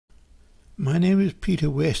My name is Peter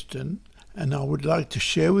Weston, and I would like to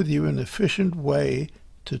share with you an efficient way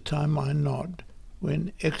to tie my knot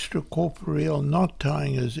when extracorporeal knot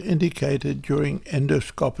tying is indicated during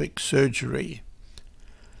endoscopic surgery.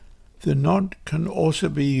 The knot can also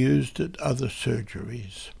be used at other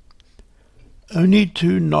surgeries. Only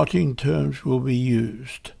two knotting terms will be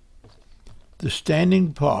used. The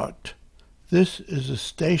standing part. This is a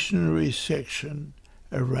stationary section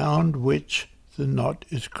around which the knot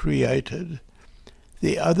is created.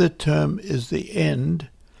 The other term is the end,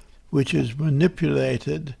 which is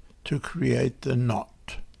manipulated to create the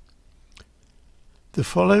knot. The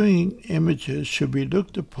following images should be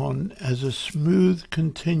looked upon as a smooth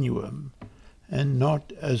continuum and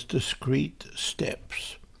not as discrete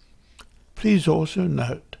steps. Please also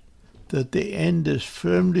note that the end is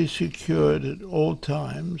firmly secured at all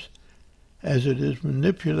times as it is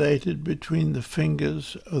manipulated between the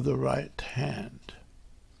fingers of the right hand.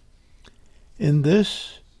 In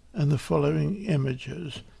this and the following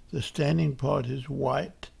images, the standing part is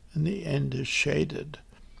white and the end is shaded.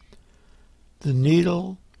 The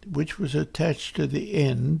needle which was attached to the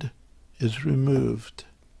end is removed.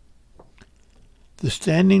 The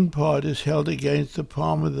standing part is held against the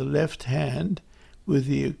palm of the left hand with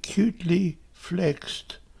the acutely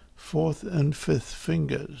flexed fourth and fifth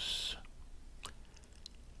fingers.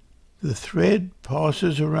 The thread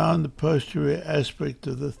passes around the posterior aspect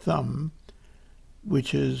of the thumb,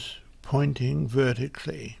 which is pointing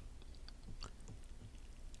vertically.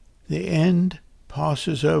 The end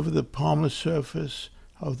passes over the palmar surface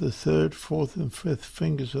of the third, fourth, and fifth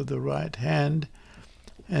fingers of the right hand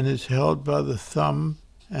and is held by the thumb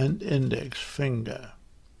and index finger.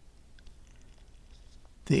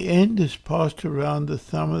 The end is passed around the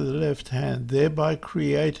thumb of the left hand, thereby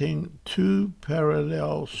creating two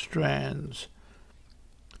parallel strands.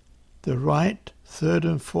 The right, third,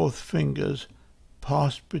 and fourth fingers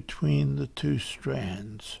pass between the two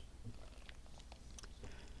strands.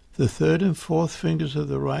 The third and fourth fingers of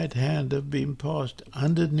the right hand have been passed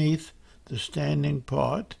underneath the standing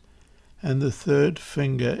part, and the third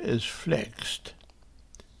finger is flexed.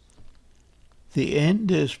 The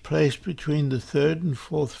end is placed between the third and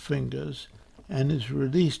fourth fingers and is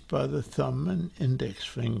released by the thumb and index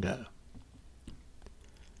finger.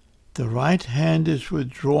 The right hand is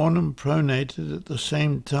withdrawn and pronated at the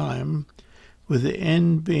same time, with the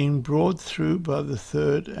end being brought through by the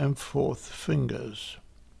third and fourth fingers.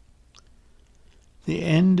 The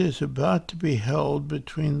end is about to be held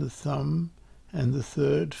between the thumb and the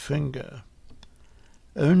third finger.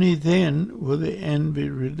 Only then will the end be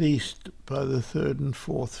released by the third and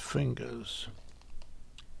fourth fingers.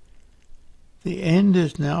 The end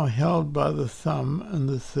is now held by the thumb and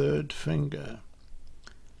the third finger.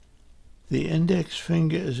 The index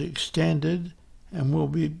finger is extended and will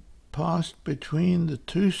be passed between the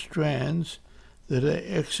two strands that are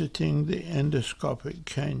exiting the endoscopic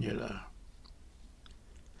cannula.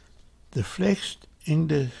 The flexed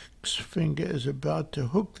index finger is about to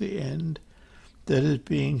hook the end that is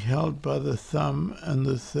being held by the thumb and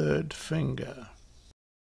the third finger.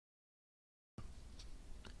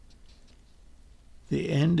 The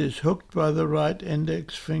end is hooked by the right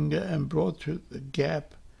index finger and brought through the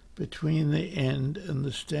gap between the end and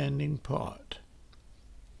the standing part.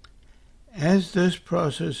 As this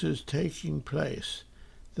process is taking place,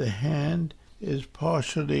 the hand is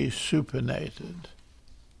partially supinated.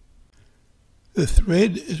 The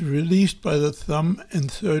thread is released by the thumb and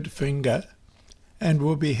third finger and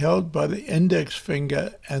will be held by the index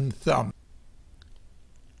finger and thumb.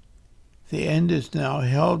 The end is now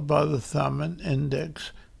held by the thumb and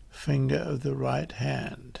index finger of the right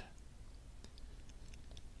hand.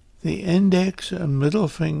 The index and middle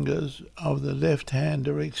fingers of the left hand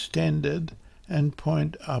are extended and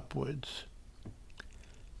point upwards.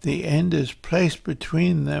 The end is placed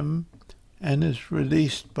between them and is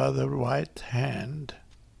released by the right hand.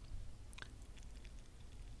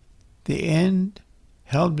 The end,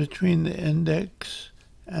 held between the index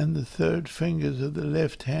and the third fingers of the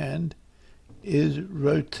left hand, is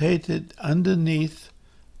rotated underneath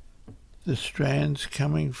the strands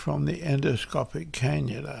coming from the endoscopic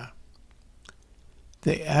cannula.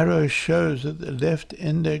 The arrow shows that the left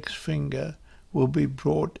index finger will be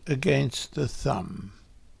brought against the thumb.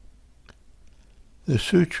 The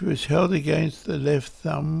suture is held against the left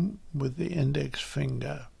thumb with the index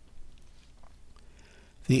finger.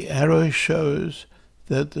 The arrow shows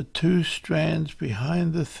that the two strands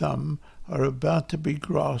behind the thumb are about to be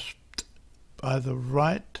grasped by the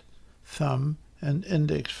right thumb and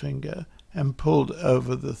index finger and pulled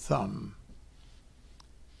over the thumb.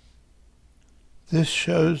 This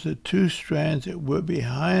shows that two strands that were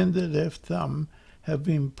behind the left thumb have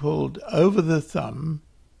been pulled over the thumb.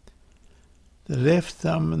 The left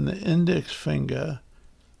thumb and the index finger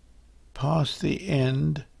pass the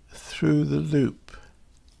end through the loop.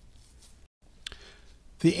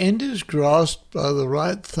 The end is grasped by the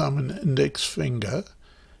right thumb and index finger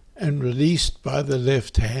and released by the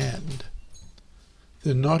left hand.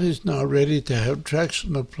 The knot is now ready to have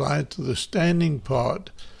traction applied to the standing part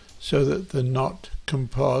so that the knot can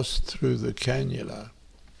pass through the cannula.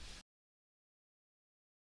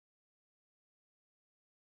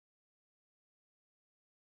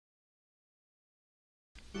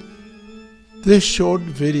 This short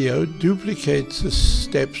video duplicates the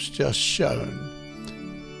steps just shown.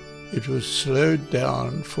 It was slowed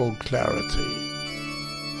down for clarity.